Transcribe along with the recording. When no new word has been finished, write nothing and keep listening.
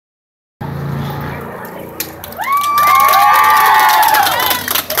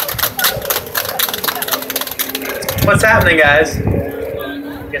What's happening, guys?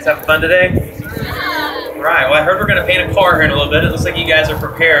 You guys having fun today? All right, well, I heard we're going to paint a car here in a little bit. It looks like you guys are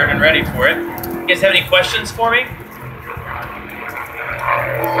prepared and ready for it. You guys have any questions for me? Do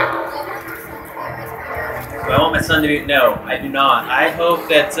I want my son to do? No, I do not. I hope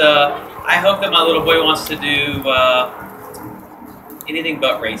that my little boy wants to do anything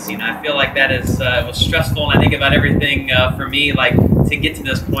but racing. I feel like that is it was stressful, and I think about everything for me, like to get to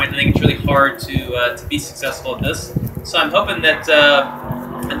this point. I think it's really hard to be successful at this. So I'm hoping that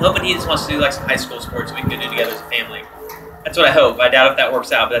he just wants to do like some high school sports we can do together as a family. That's what I hope. I doubt if that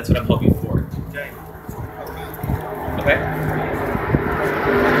works out, but that's what I'm hoping for. Okay.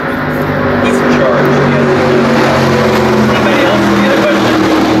 He's in charge. Anybody else? Any other questions?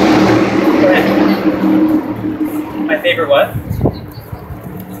 Go ahead. My favorite what?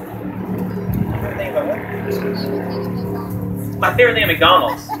 My favorite thing at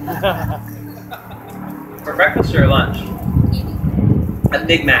McDonald's. For breakfast or lunch? A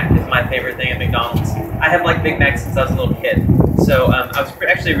Big Mac is my favorite thing at McDonald's. I have liked Big Mac since I was a little kid. So I was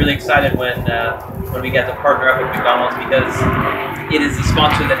actually really excited when we got to partner up with McDonald's because it is the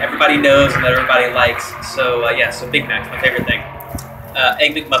sponsor that everybody knows and that everybody likes. So yeah, so Big Mac's my favorite thing.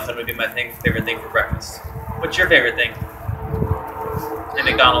 Egg McMuffin would be my favorite thing for breakfast. What's your favorite thing at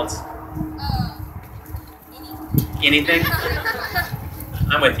McDonald's? Anything?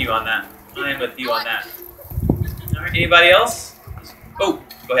 I'm with you on that. I'm with you on that. All right, anybody else? Oh,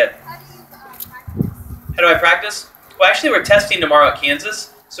 go ahead. How do I practice? Well, actually, we're testing tomorrow at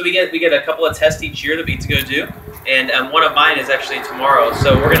Kansas, so we get a couple of tests each year that we get to go do, and one of mine is actually tomorrow.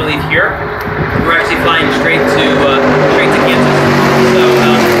 So we're gonna leave here. We're actually flying straight to Kansas. So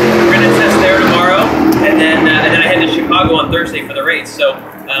we're gonna test there tomorrow, and then I head to Chicago on Thursday for the race. So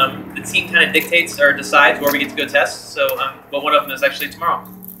the team kind of dictates or decides where we get to go test. So, but one of them is actually tomorrow.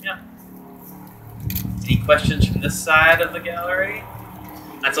 Yeah. Any questions from this side of the gallery?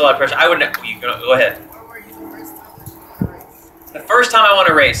 That's a lot of pressure. I wouldn't. You go ahead. The first time I won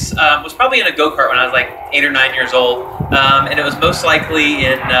a race was probably in a go-kart when I was like 8 or 9 years old, and it was most likely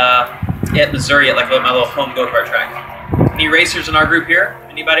at Missouri at like my little home go-kart track. Any racers in our group here?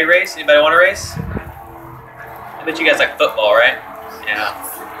 Anybody race? Anybody want to race? I bet you guys like football, right? Yeah.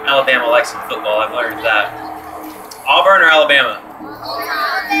 Alabama likes some football. I've learned that. Auburn or Alabama?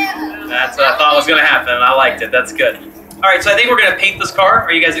 That's what I thought was going to happen. I liked it. That's good. All right, so I think we're going to paint this car.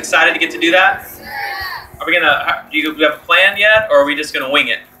 Are you guys excited to get to do that? Are we gonna? Do you have a plan yet, or are we just gonna wing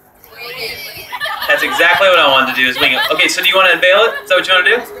it? That's exactly what I wanted to do, is wing it. Okay, so do you want to unveil it? Is that what you want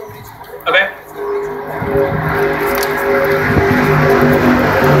to do? Okay.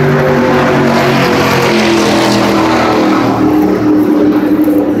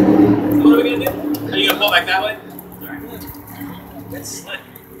 So what are we gonna do? Are you gonna pull back that way? All right. That's slick.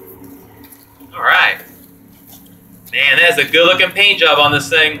 All right. Man, that's a good-looking paint job on this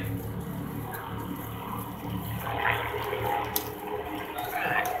thing.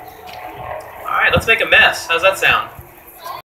 All right, let's make a mess. How's that sound?